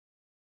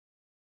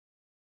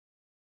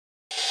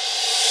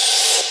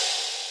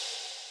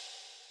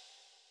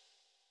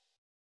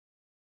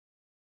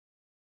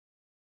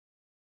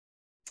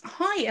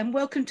Hi, and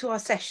welcome to our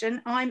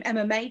session. I'm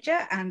Emma Major,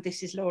 and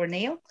this is Laura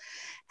Neale.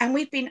 And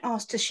we've been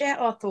asked to share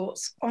our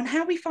thoughts on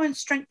how we find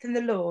strength in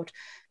the Lord,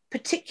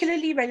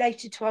 particularly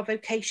related to our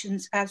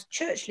vocations as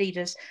church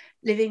leaders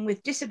living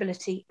with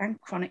disability and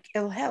chronic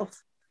ill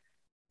health.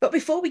 But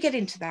before we get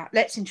into that,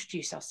 let's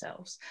introduce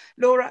ourselves.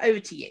 Laura,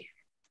 over to you.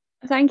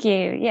 Thank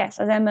you. Yes,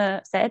 as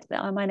Emma said,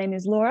 my name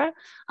is Laura.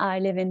 I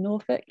live in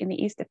Norfolk in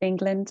the east of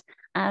England.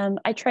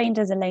 I trained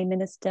as a lay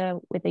minister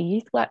with a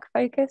youth work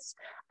focus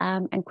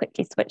and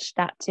quickly switched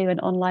that to an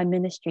online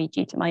ministry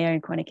due to my own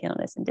chronic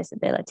illness and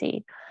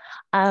disability.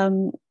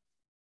 Um,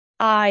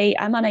 I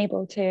am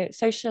unable to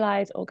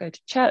socialize or go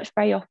to church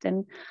very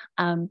often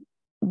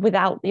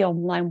without the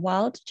online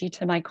world due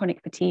to my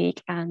chronic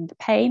fatigue and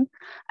pain.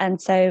 And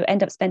so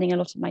end up spending a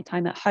lot of my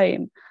time at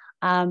home.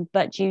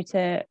 But due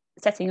to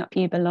setting up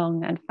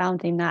YouBelong and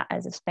founding that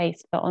as a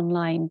space for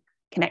online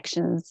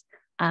connections,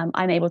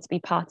 I'm able to be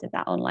part of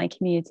that online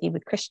community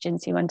with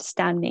Christians who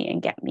understand me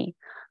and get me.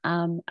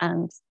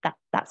 And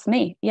that's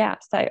me. Yeah.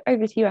 So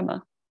over to you,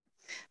 Emma.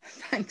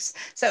 Thanks.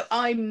 So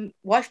I'm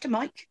wife to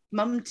Mike,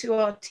 mum to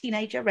our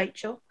teenager,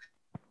 Rachel.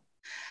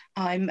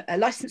 I'm a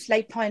licensed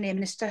lay pioneer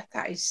minister.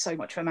 That is so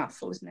much of a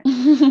mouthful, isn't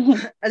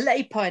it? A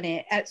lay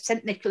pioneer at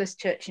St Nicholas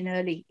Church in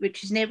Early,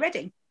 which is near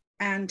Reading.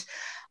 And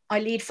I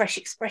lead fresh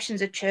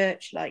expressions of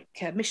church like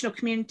missional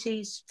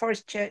communities,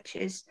 forest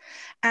churches,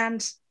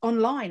 and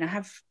online. I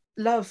have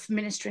love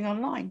ministering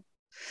online.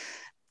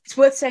 It's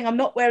worth saying I'm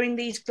not wearing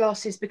these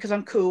glasses because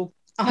I'm cool.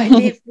 I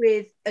live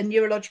with a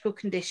neurological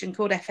condition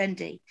called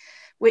FND,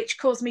 which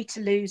caused me to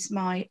lose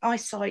my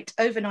eyesight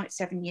overnight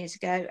 7 years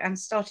ago and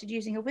started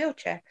using a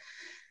wheelchair.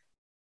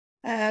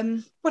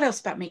 What else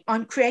about me?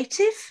 I'm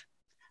creative.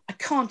 I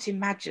can't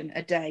imagine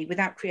a day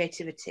without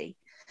creativity.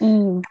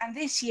 Mm. And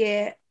this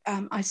year,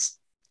 I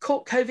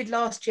caught COVID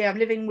last year. I'm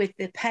living with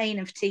the pain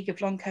and fatigue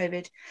of long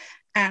COVID,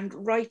 and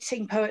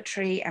writing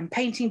poetry and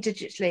painting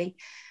digitally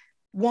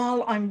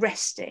while I'm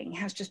resting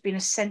has just been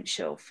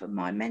essential for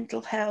my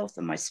mental health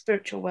and my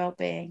spiritual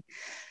well-being.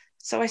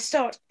 So I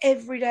start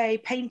every day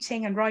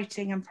painting and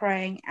writing and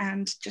praying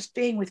and just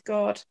being with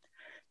God.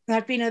 And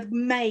I've been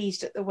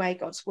amazed at the way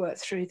God's worked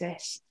through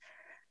this.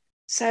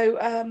 So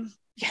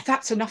yeah,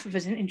 that's enough of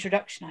as an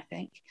introduction, I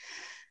think.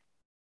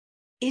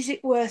 Is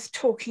it worth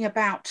talking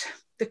about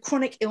the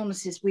chronic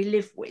illnesses we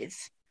live with?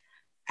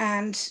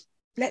 And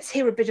let's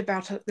hear a bit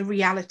about the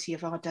reality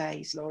of our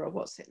days. Laura,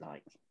 what's it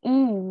like?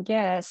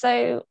 Yeah,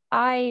 so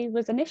I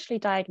was initially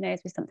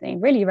diagnosed with something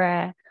really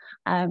rare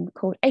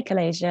called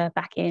achalasia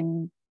back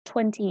in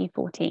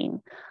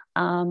 2014,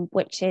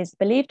 which is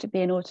believed to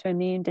be an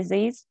autoimmune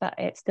disease, but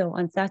it's still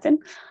uncertain.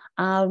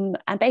 And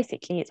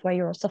basically, it's where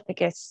your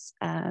esophagus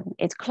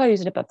is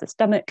closed above the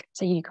stomach,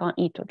 so you can't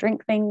eat or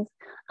drink things.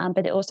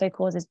 But it also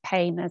causes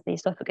pain as the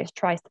esophagus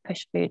tries to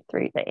push food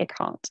through that it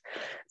can't.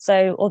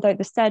 So, although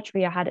the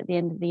surgery I had at the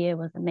end of the year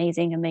was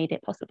amazing and made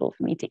it possible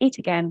for me to eat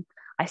again,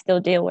 I still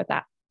deal with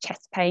that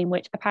chest pain,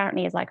 which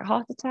apparently is like a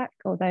heart attack,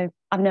 although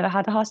I've never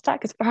had a heart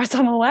attack as far as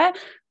I'm aware.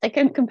 I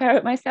couldn't compare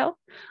it myself.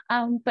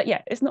 But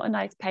yeah, it's not a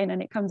nice pain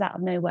and it comes out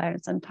of nowhere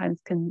and sometimes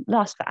can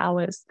last for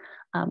hours.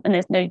 And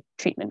there's no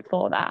treatment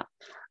for that.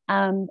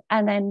 And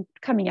then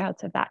coming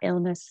out of that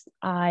illness,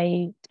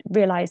 I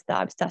realized that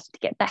I was starting to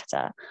get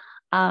better,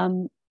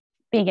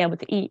 being able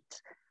to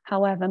eat.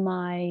 However,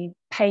 my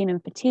pain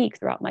and fatigue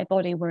throughout my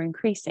body were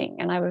increasing.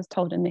 And I was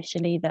told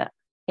initially that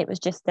it was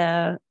just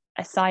a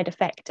side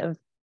effect of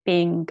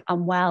being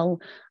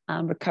unwell,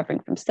 recovering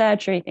from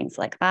surgery, things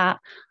like that.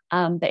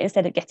 But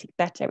instead of getting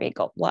better, it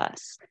got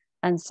worse.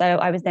 And so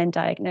I was then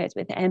diagnosed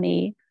with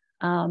ME,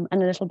 and a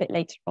little bit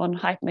later on,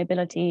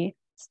 hypermobility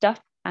stuff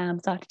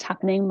started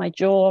happening. My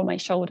jaw, my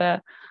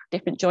shoulder,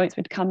 different joints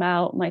would come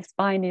out. My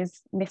spine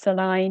is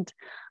misaligned,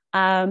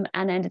 and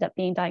ended up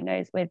being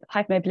diagnosed with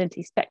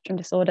hypermobility spectrum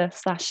disorder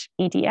 /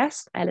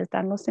 EDS,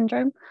 Ehlers-Danlos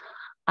syndrome.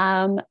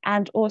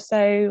 And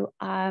also,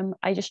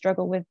 I just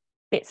struggle with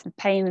bits of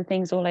pain and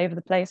things all over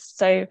the place.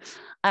 So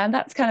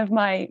that's kind of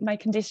my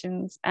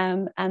conditions,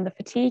 and the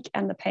fatigue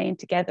and the pain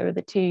together are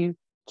the two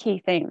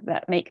key things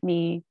that make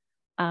me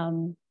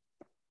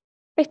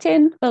fit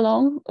in,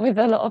 belong with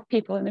a lot of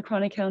people in the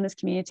chronic illness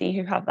community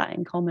who have that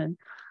in common.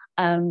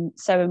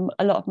 So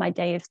a lot of my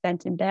day is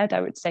spent in bed.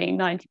 I would say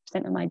 90%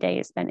 of my day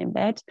is spent in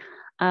bed.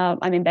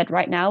 I'm in bed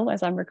right now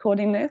as I'm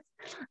recording this,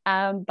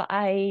 but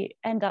I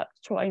end up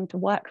trying to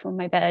work from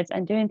my bed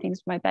and doing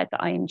things from my bed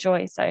that I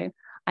enjoy. So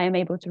I am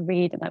able to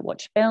read and I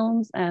watch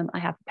films. I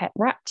have a pet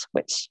rat,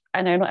 which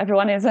I know not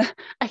everyone is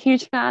a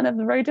huge fan of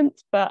the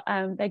rodents, but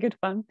they're good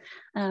fun,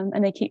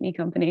 and they keep me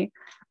company.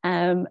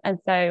 And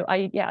so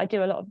I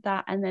do a lot of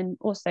that. And then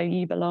also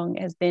YouBelong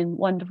has been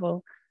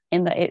wonderful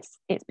in that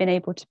it's been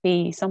able to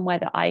be somewhere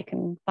that I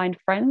can find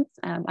friends.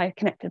 I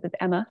connected with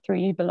Emma through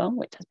YouBelong,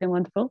 which has been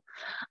wonderful.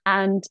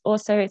 And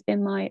also it's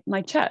been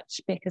my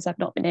church, because I've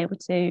not been able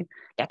to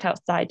get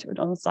outside to an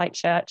on-site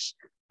church.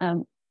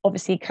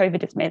 Obviously,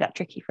 COVID has made that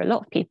tricky for a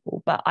lot of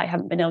people, but I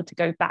haven't been able to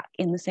go back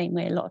in the same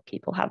way a lot of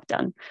people have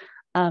done.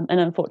 And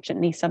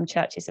unfortunately, some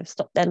churches have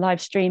stopped their live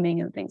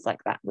streaming and things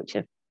like that, which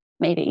have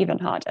made it even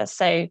harder.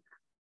 So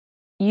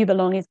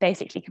YouBelong is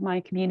basically my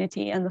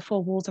community, and the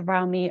four walls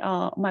around me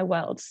are my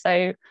world.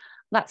 So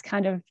that's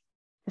kind of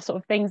the sort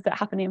of things that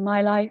happen in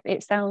my life.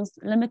 It sounds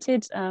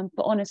limited,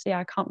 but honestly,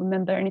 I can't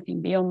remember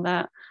anything beyond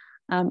that.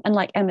 And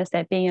like Emma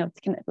said, being able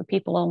to connect with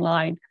people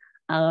online,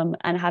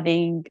 and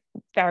having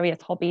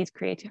various hobbies,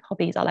 creative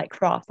hobbies. I like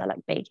crafts, I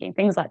like baking,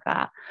 things like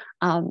that.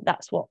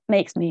 That's what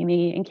makes me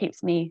me and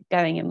keeps me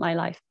going in my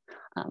life,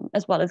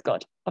 as well as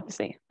God,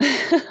 obviously.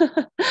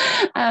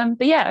 But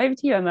yeah, over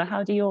to you, Emma.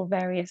 How do your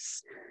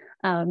various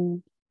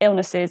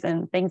illnesses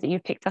and things that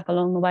you've picked up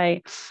along the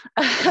way?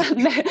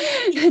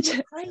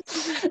 It's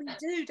crazy, we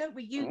do, don't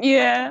we? You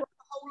Yeah, a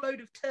whole load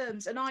of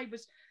terms, and I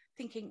was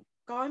thinking,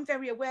 God, I'm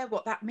very aware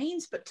what that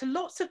means, but to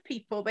lots of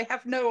people, they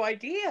have no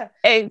idea about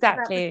the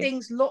exactly.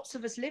 things lots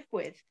of us live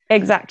with.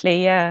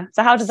 Exactly, yeah.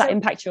 So how does that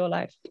impact your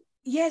life?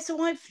 Yeah,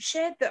 so I've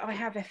shared that I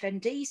have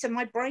FND, so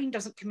my brain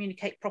doesn't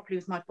communicate properly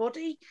with my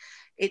body.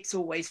 It's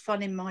always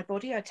fun in my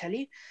body, I tell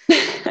you.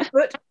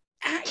 But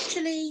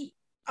actually,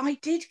 I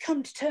did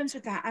come to terms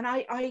with that, and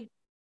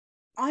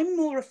I'm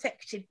more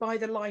affected by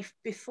the life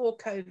before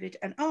COVID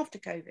and after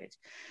COVID.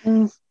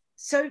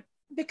 So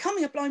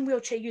becoming a blind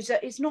wheelchair user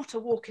is not a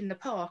walk in the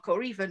park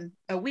or even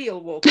a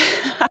wheel walk in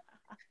the park.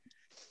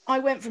 I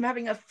went from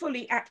having a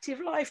fully active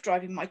life,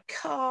 driving my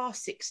car,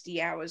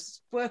 60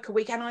 hours work a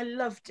week, and I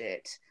loved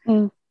it,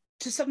 to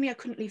suddenly I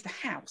couldn't leave the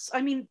house.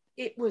 I mean,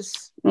 it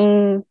was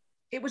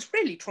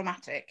really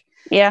traumatic.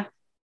 Yeah.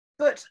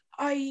 But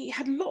I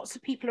had lots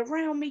of people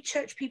around me,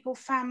 church people,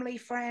 family,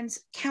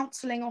 friends,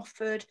 counselling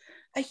offered,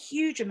 a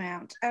huge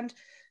amount. And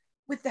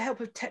with the help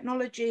of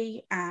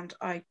technology, and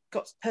I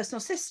got personal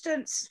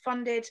assistance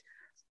funded,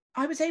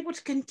 I was able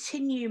to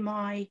continue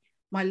my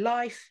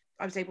life.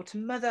 I was able to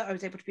mother, I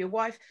was able to be a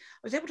wife, I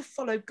was able to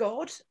follow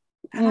God,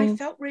 and I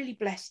felt really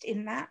blessed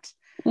in that.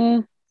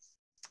 And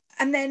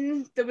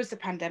then there was the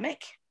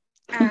pandemic,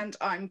 and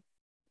I'm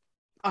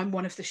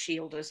one of the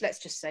shielders, let's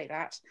just say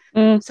that.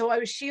 So I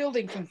was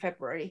shielding from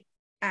February,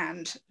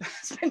 and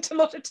spent a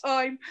lot of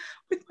time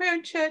with my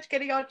own church,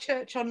 getting our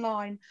church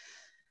online.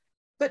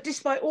 But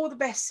despite all the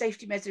best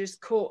safety measures,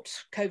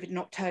 caught COVID in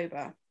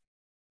October.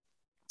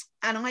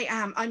 And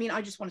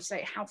I just want to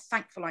say how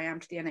thankful I am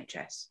to the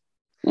NHS.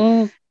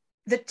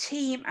 The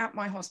team at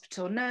my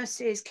hospital,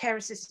 nurses, care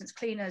assistants,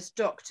 cleaners,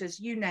 doctors,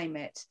 you name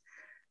it,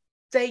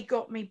 they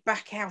got me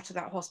back out of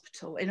that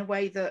hospital in a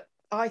way that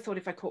I thought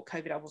if I caught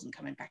COVID, I wasn't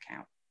coming back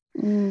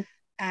out.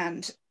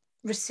 And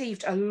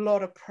received a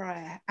lot of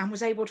prayer and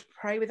was able to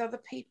pray with other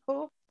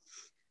people.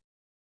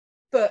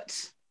 But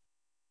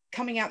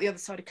coming out the other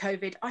side of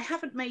COVID, I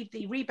haven't made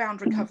the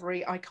rebound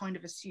recovery I kind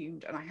of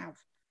assumed, and I have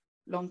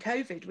long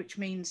COVID, which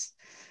means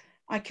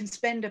I can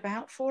spend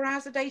about 4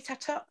 hours a day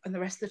sat up, and the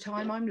rest of the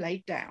time I'm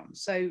laid down.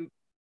 So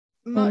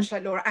much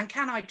like Laura. And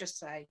can I just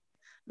say,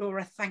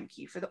 Laura, thank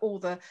you for all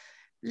the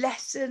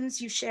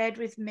lessons you've shared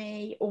with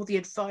me, all the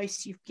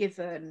advice you've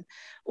given,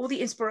 all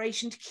the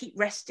inspiration to keep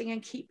resting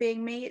and keep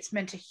being me. It's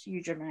meant a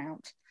huge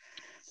amount.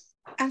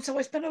 And so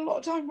I spend a lot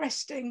of time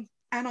resting,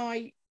 and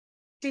I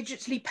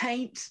digitally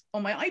paint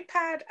on my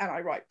iPad, and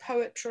I write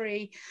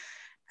poetry,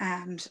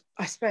 and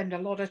I spend a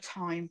lot of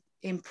time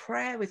in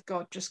prayer with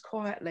God, just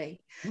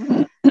quietly.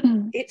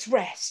 It's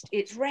rest,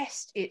 it's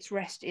rest, it's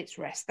rest, it's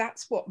rest.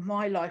 That's what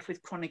my life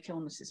with chronic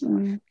illness is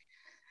like.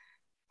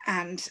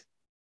 And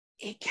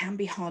it can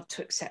be hard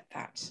to accept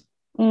that.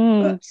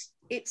 But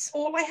it's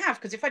all I have,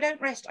 because if I don't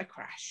rest, I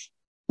crash.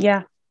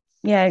 Yeah,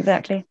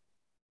 exactly.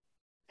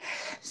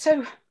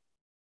 So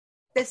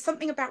there's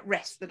something about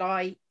rest that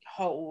I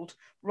hold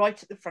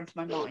right at the front of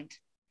my mind,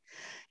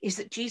 is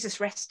that Jesus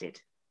rested.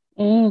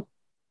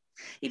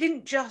 He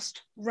didn't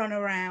just run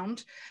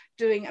around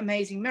doing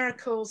amazing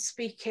miracles,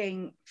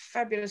 speaking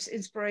fabulous,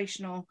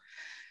 inspirational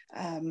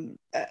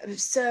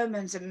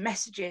sermons and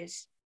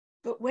messages.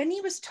 But when he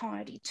was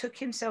tired, he took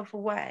himself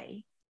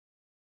away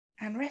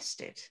and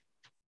rested.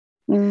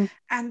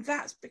 And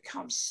that's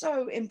become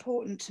so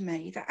important to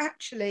me, that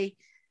actually,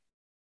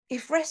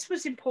 if rest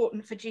was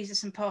important for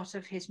Jesus and part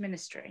of his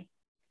ministry,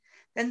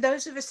 then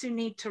those of us who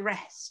need to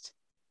rest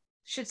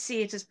should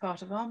see it as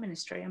part of our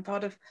ministry and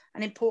part of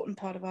an important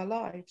part of our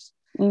lives.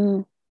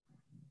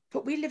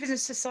 But we live in a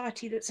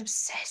society that's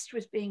obsessed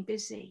with being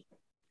busy.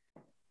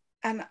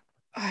 And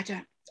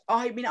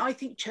I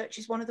think church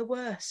is one of the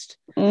worst.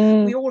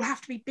 We all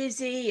have to be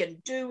busy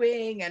and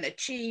doing and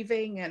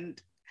achieving, and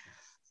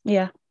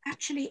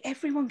actually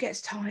everyone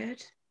gets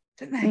tired,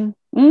 don't they?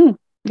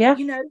 Yeah.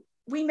 You know,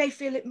 we may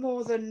feel it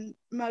more than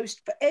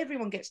most, but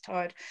everyone gets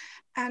tired.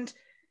 And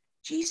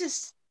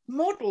Jesus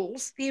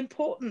models the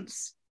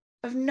importance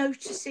of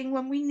noticing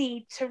when we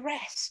need to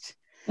rest.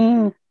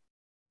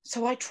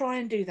 So I try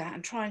and do that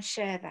and try and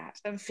share that.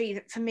 And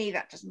for me,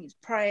 that just means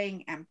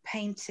praying and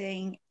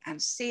painting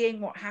and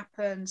seeing what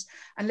happens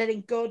and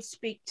letting God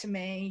speak to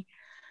me.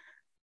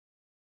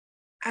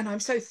 And I'm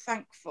so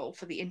thankful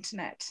for the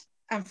internet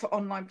and for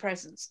online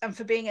presence and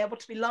for being able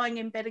to be lying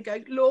in bed and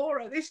going,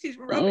 Laura, this is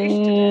rubbish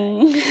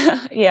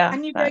today.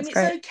 And you're going, it's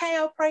great. Okay,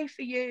 I'll pray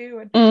for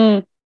you.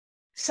 And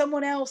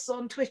someone else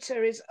on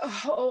Twitter is,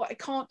 oh, I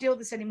can't deal with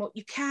this anymore.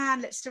 You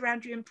can, let's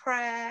surround you in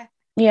prayer.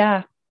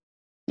 Yeah.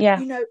 Yeah.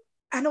 You know,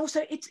 and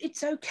also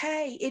it's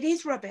okay. It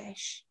is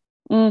rubbish.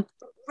 Mm.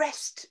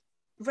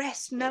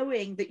 Rest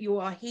knowing that you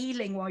are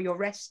healing while you're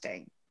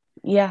resting.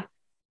 Yeah.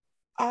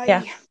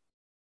 Yeah.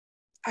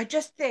 I I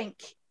just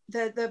think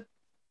the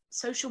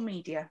social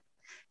media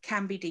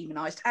can be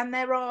demonized, and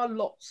there are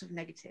lots of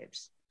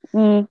negatives.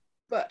 Mm.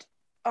 But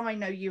I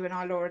know you and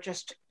I, Laura,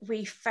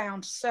 we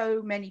found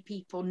so many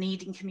people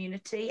needing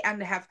community,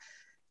 and they have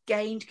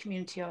gained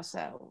community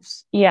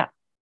ourselves. Yeah.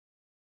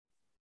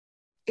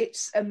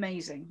 It's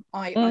amazing.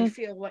 I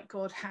feel like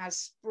God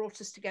has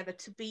brought us together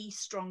to be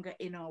stronger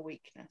in our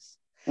weakness.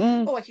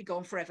 Oh, I could go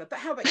on forever, but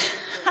how about you?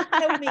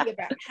 Tell me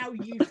about how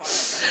you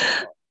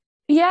find it.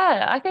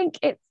 Yeah, I think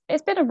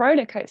it's been a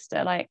roller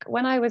coaster. Like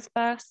when I was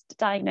first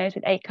diagnosed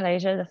with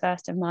achalasia, the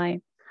first of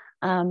my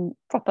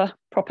proper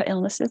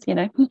illnesses, you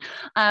know.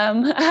 I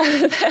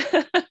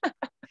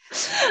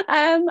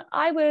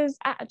was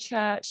at a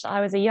church.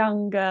 I was a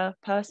younger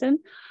person.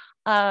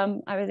 I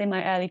was in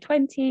my early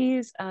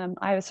 20s.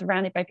 I was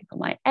surrounded by people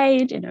my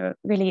age in a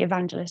really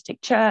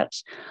evangelistic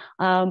church.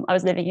 I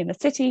was living in the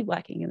city,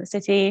 working in the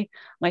city.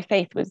 My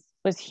faith was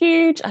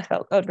huge. I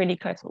felt God really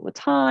close all the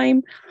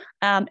time.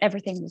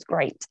 Everything was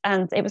great.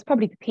 And it was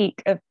probably the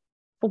peak of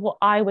for what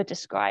I would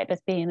describe as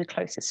being the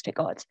closest to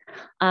God.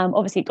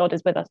 Obviously, God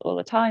is with us all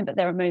the time, but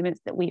there are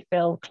moments that we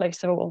feel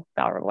closer or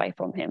far away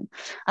from him.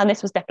 And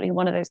this was definitely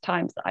one of those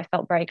times that I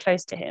felt very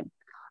close to him.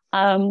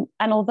 And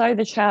although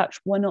the church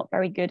were not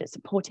very good at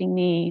supporting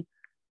me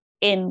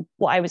in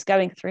what I was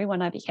going through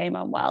when I became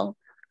unwell,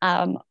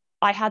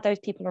 I had those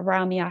people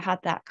around me. I had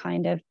that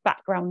kind of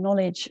background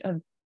knowledge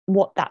of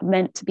what that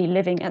meant to be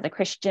living as a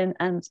Christian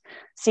and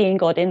seeing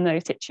God in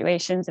those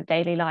situations of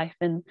daily life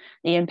and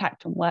the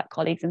impact on work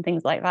colleagues and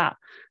things like that.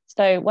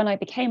 So when I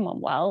became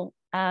unwell,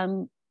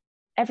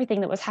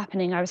 everything that was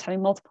happening, I was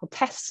having multiple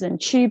tests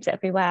and tubes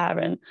everywhere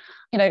and,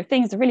 you know,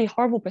 things, really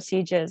horrible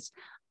procedures.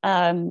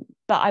 But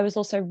I was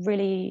also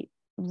really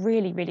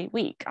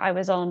weak. I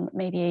was on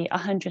maybe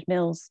 100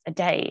 mils a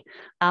day,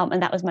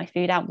 and that was my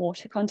food and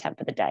water content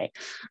for the day,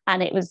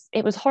 and it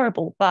was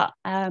horrible. But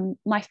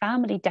my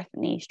family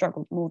definitely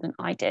struggled more than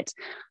I did,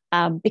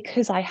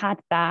 because I had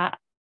that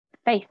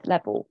faith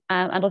level.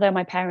 And although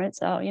my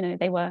parents are, you know,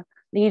 they were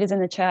leaders in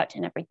the church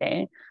and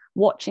everything,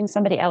 watching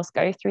somebody else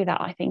go through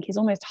that, I think, is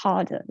almost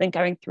harder than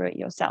going through it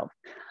yourself.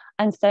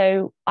 And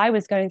so I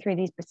was going through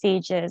these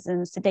procedures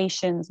and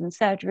sedations and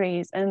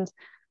surgeries, and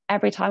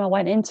every time I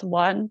went into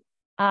one,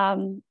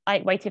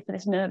 I waited for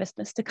this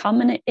nervousness to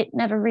come, and it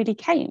never really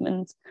came.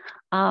 And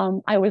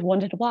I always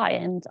wondered why.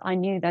 And I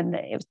knew then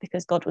that it was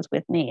because God was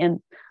with me,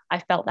 and I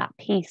felt that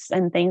peace,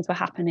 and things were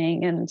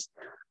happening. And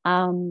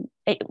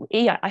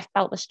I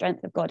felt the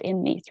strength of God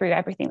in me through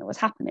everything that was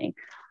happening.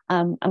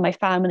 And my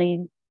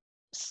family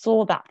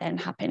saw that then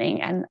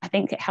happening, and I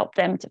think it helped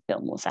them to feel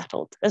more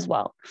settled as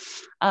well.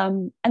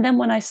 And then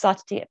when I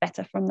started to get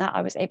better from that,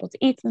 I was able to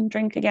eat and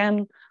drink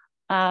again.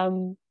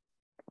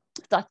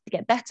 Started to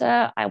get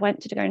better. I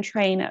went to go and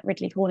train at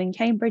Ridley Hall in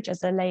Cambridge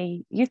as a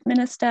lay youth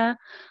minister.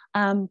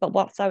 But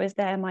whilst I was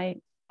there, my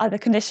other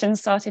conditions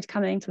started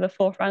coming to the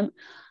forefront.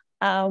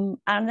 And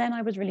then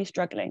I was really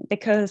struggling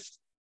because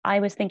I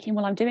was thinking,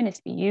 well, I'm doing this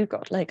for you,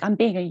 God. Like, I'm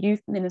being a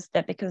youth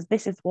minister because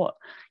this is what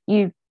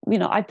you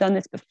know, I've done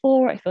this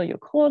before. I feel you're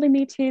calling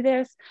me to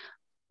this.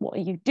 What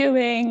are you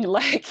doing?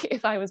 Like,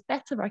 if I was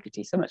better, I could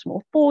do so much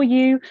more for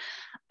you.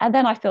 And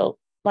then I felt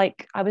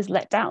like I was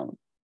let down,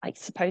 I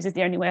suppose is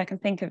the only way I can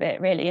think of it,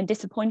 really, and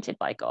disappointed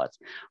by God.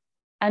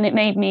 And it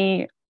made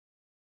me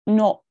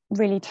not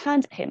really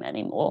turn to him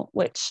anymore,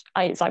 which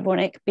is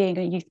ironic, being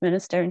a youth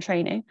minister in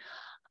training.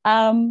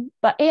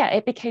 But yeah,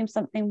 it became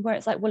something where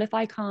it's like, well, if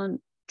I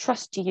can't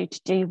trust you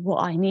to do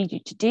what I need you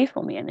to do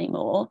for me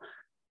anymore,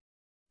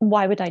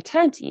 why would I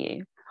turn to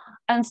you?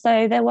 And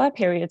so there were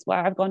periods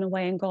where I've gone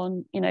away and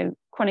gone, you know,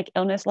 chronic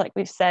illness, like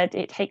we've said,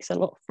 it takes a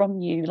lot from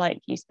you.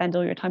 Like, you spend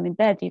all your time in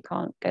bed, you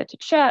can't go to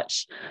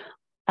church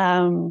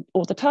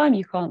all the time,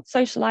 you can't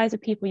socialize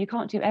with people, you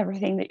can't do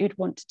everything that you'd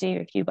want to do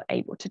if you were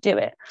able to do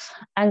it.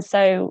 And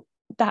so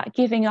that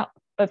giving up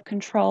of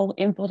control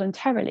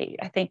involuntarily,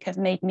 I think, has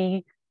made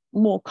me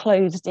more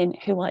closed in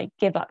who I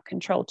give up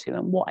control to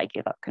and what I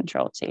give up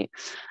control to.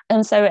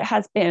 And so it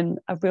has been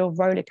a real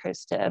roller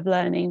coaster of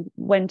learning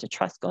when to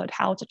trust God,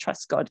 how to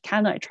trust God,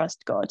 can I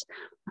trust God?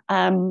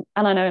 And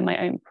I know in my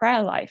own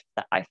prayer life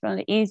that I found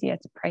it easier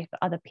to pray for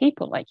other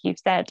people, like you've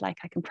said, like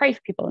I can pray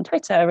for people on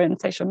Twitter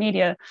and social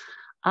media,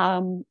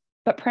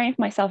 but praying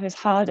for myself is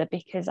harder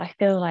because I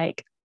feel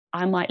like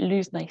I might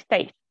lose my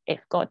faith if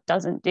God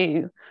doesn't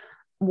do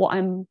what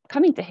I'm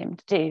coming to him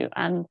to do.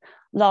 And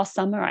last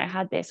summer I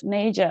had this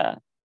major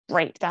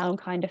breakdown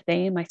kind of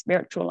thing in my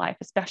spiritual life,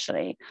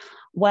 especially,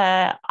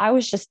 where I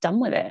was just done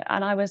with it.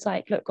 And I was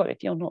like, look, God,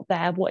 if you're not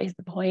there, what is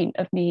the point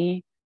of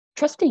me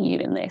trusting you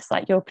in this?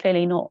 Like, you're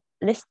clearly not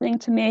listening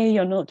to me,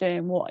 you're not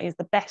doing what is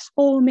the best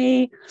for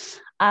me.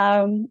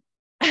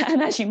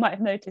 And as you might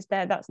have noticed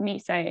there, that's me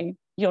saying,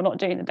 you're not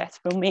doing the best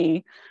for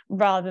me,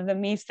 rather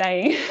than me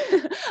saying,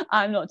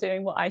 I'm not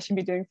doing what I should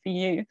be doing for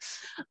you.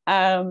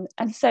 And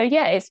so,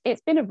 yeah,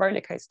 it's been a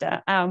roller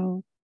coaster.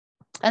 And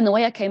the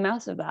way I came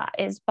out of that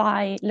is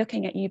by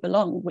looking at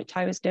YouBelong, which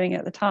I was doing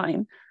at the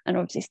time, and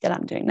obviously still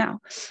am doing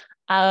now,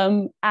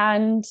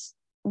 and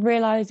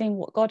realizing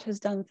what God has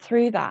done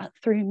through that,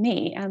 through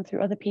me and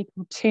through other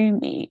people to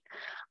me.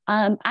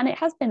 And it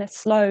has been a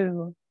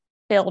slow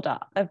build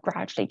up of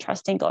gradually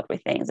trusting God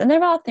with things. And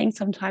there are things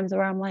sometimes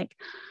where I'm like,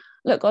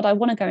 look, God, I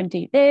want to go and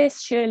do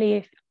this.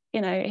 Surely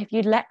if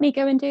you'd let me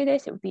go and do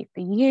this, it would be for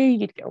you.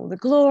 You'd get all the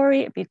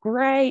glory. It'd be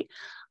great.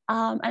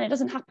 And it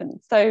doesn't happen.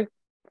 So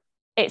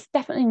it's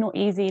definitely not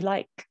easy.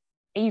 Like,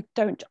 I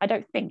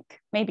don't think,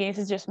 maybe this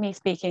is just me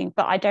speaking,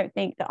 but I don't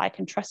think that I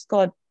can trust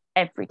God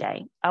every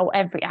day or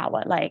every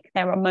hour. Like,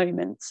 there are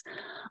moments.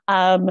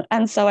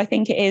 And so I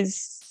think it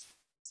is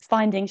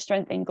finding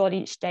strength in God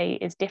each day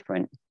is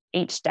different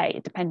each day,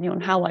 depending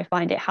on how I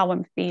find it, how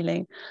I'm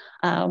feeling.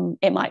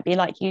 It might be,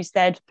 like you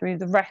said, through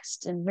the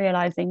rest and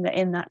realizing that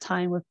in that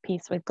time of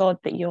peace with God,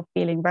 that you're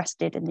feeling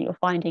rested and that you're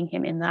finding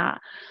him in that.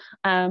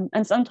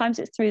 And sometimes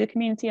it's through the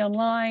community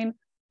online.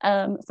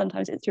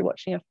 Sometimes it's through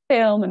watching a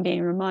film and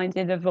being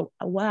reminded of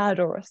a word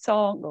or a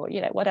song or,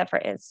 whatever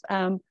it is.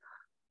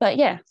 But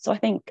yeah, so I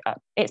think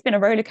it's been a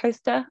roller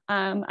coaster,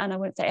 and I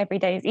wouldn't say every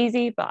day is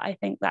easy, but I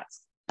think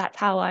that's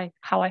how I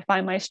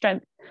find my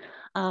strength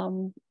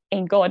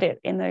in God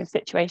in those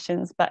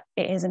situations. But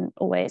it isn't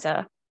always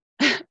a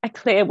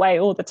clear way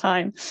all the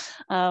time.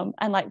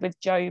 And like with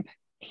Job,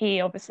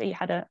 he obviously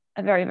had a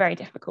very, very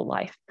difficult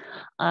life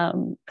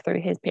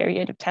through his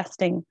period of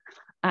testing,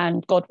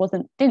 and God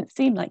didn't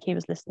seem like he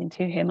was listening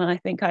to him. And I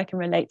think I can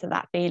relate to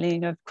that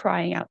feeling of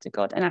crying out to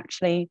God. And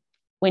actually,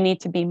 we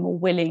need to be more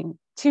willing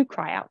to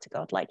cry out to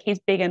God. Like, he's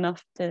big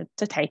enough to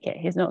take it.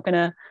 He's not going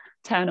to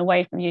turn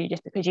away from you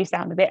just because you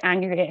sound a bit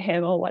angry at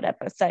him or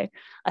whatever. So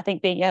I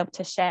think being able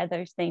to share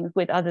those things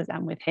with others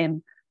and with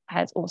him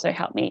has also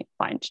helped me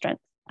find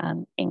strength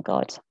in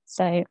God.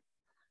 So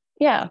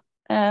yeah,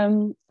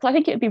 so I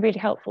think it would be really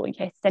helpful in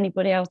case there's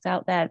anybody else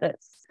out there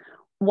that's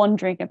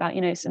wondering about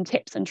some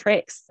tips and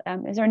tricks.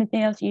 Is there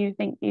anything else you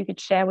think you could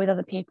share with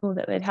other people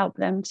that would help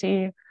them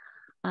to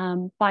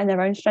find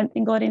their own strength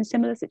in God in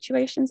similar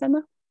situations,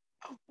 Emma?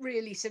 Oh,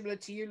 really similar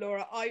to you,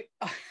 Laura. I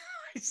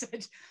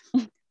said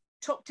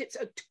top tips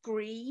are to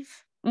grieve.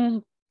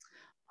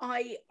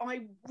 I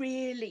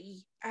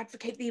really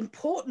advocate the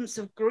importance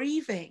of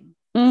grieving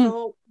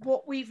for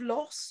what we've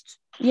lost.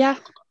 Yeah.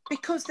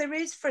 Because there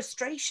is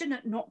frustration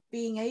at not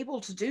being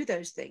able to do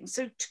those things.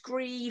 So to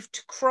grieve,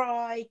 to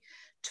cry,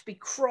 to be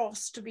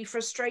cross, to be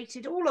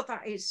frustrated, all of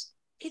that it's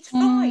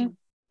fine.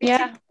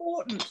 It's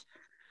important.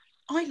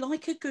 I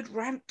like a good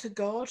rant to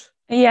God.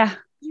 Yeah.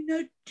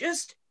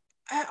 Just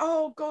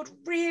oh God,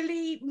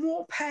 really,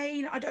 more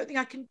pain. I don't think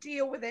I can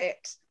deal with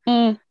it.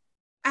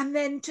 And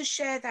then to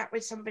share that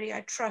with somebody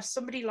I trust,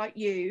 somebody like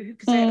you, who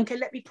can say, okay,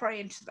 let me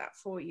pray into that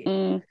for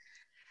you.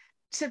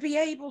 To be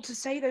able to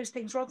say those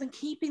things rather than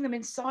keeping them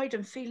inside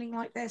and feeling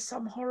like there's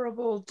some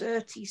horrible,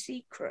 dirty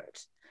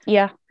secret.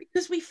 Yeah.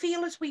 Because we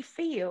feel as we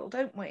feel,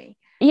 don't we?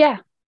 Yeah.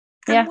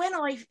 And when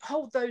I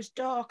hold those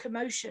dark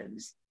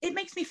emotions, it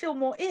makes me feel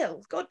more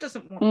ill. God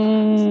doesn't want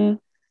that.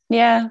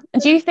 Yeah.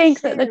 And do you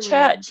think that the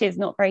church is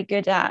not very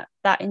good at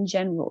that in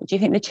general? Do you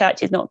think the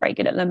church is not very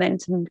good at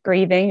lament and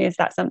grieving? Is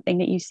that something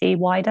that you see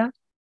wider?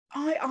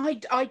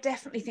 I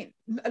definitely think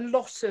a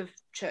lot of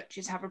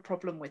churches have a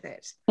problem with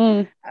it.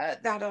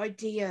 That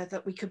idea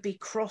that we could be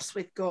cross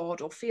with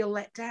God or feel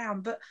let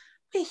down, but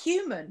we're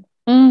human.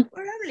 We're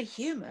only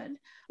human.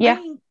 Yeah.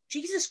 I mean,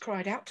 Jesus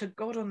cried out to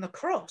God on the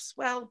cross.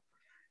 Well,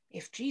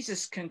 if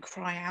Jesus can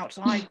cry out,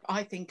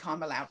 I think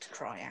I'm allowed to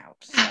cry out.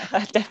 So.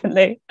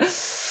 Definitely.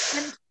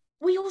 And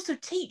we also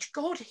teach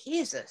God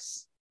hears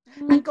us,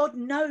 and God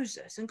knows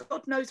us, and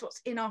God knows what's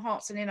in our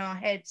hearts and in our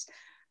heads.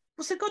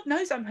 Well, so God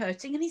knows I'm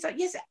hurting, and he's like,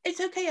 yes, it's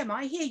okay, Emma,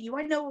 I hear you,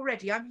 I know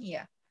already, I'm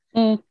here.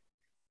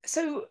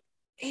 So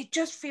it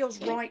just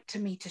feels right to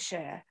me to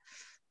share.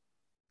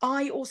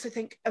 I also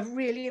think a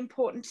really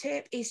important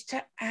tip is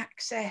to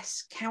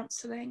access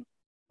counselling.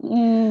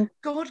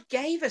 God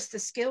gave us the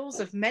skills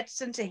of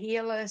medicine to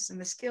heal us and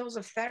the skills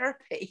of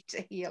therapy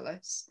to heal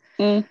us.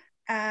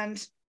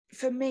 And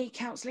for me,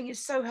 counselling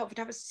is so helpful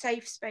to have a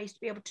safe space to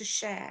be able to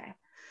share,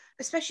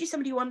 especially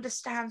somebody who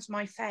understands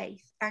my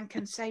faith and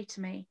can say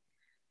to me,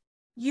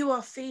 you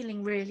are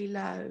feeling really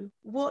low.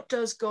 What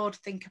does God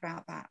think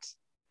about that?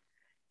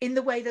 In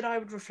the way that I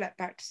would reflect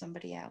back to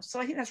somebody else.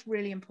 So I think that's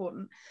really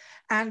important.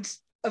 And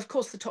of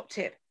course, the top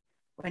tip,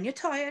 when you're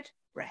tired,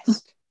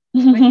 rest.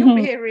 When you're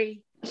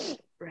weary,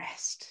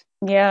 rest.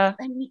 Yeah.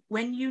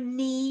 When you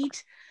need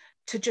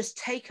to just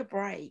take a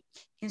break,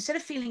 instead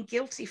of feeling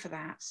guilty for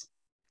that,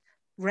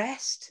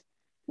 rest.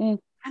 And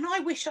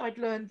I wish I'd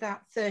learned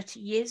that 30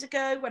 years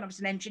ago when I was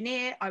an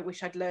engineer. I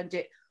wish I'd learned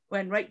it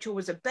when Rachel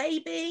was a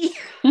baby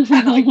and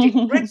I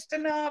didn't rest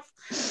enough.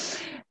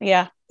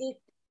 Yeah.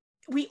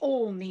 We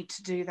all need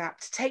to do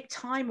that, to take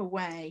time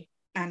away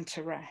and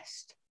to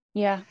rest.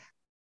 Yeah.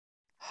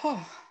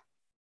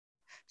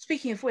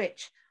 Speaking of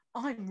which,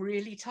 I'm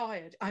really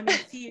tired. I'm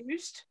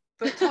enthused,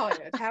 but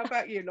tired. How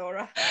about you,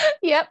 Laura?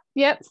 Yep,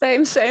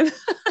 same.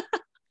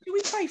 Do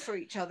we pray for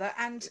each other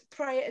and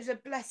pray it as a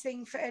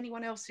blessing for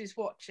anyone else who's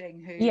watching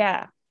who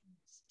Yeah.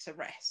 needs to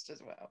rest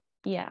as well?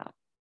 Yeah.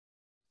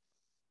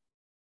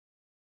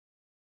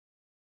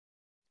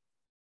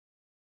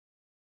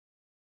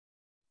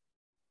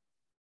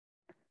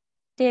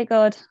 Dear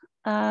God,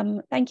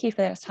 thank you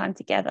for this time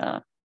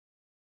together.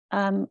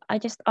 I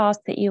just ask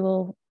that you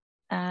will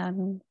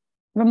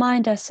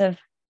remind us of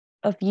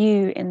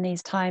you in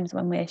these times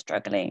when we're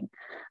struggling,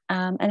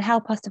 and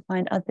help us to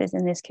find others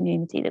in this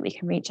community that we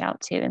can reach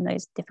out to in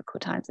those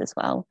difficult times as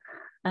well,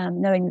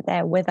 knowing that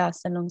they're with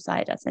us,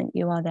 alongside us, and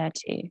you are there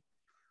too.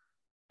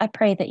 I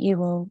pray that you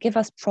will give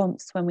us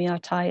prompts when we are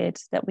tired,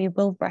 that we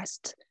will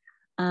rest,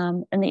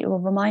 and that you will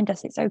remind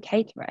us it's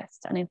okay to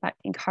rest, and in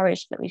fact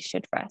encourage that we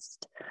should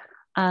rest.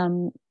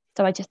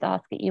 So I just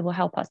ask that you will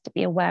help us to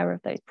be aware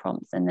of those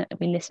prompts, and that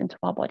we listen to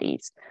our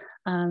bodies,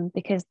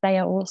 because they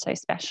are also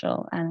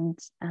special, and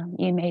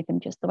you made them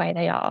just the way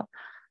they are.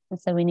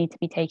 And so we need to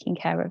be taking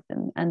care of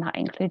them. And that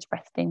includes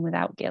resting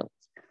without guilt,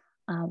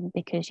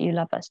 because you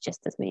love us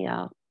just as we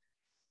are.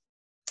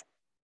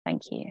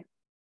 Thank you.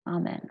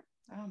 Amen.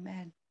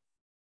 Amen.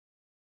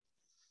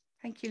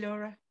 Thank you,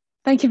 Laura.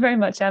 Thank you very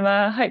much,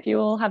 Emma. I hope you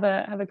all have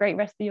a great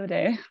rest of your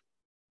day.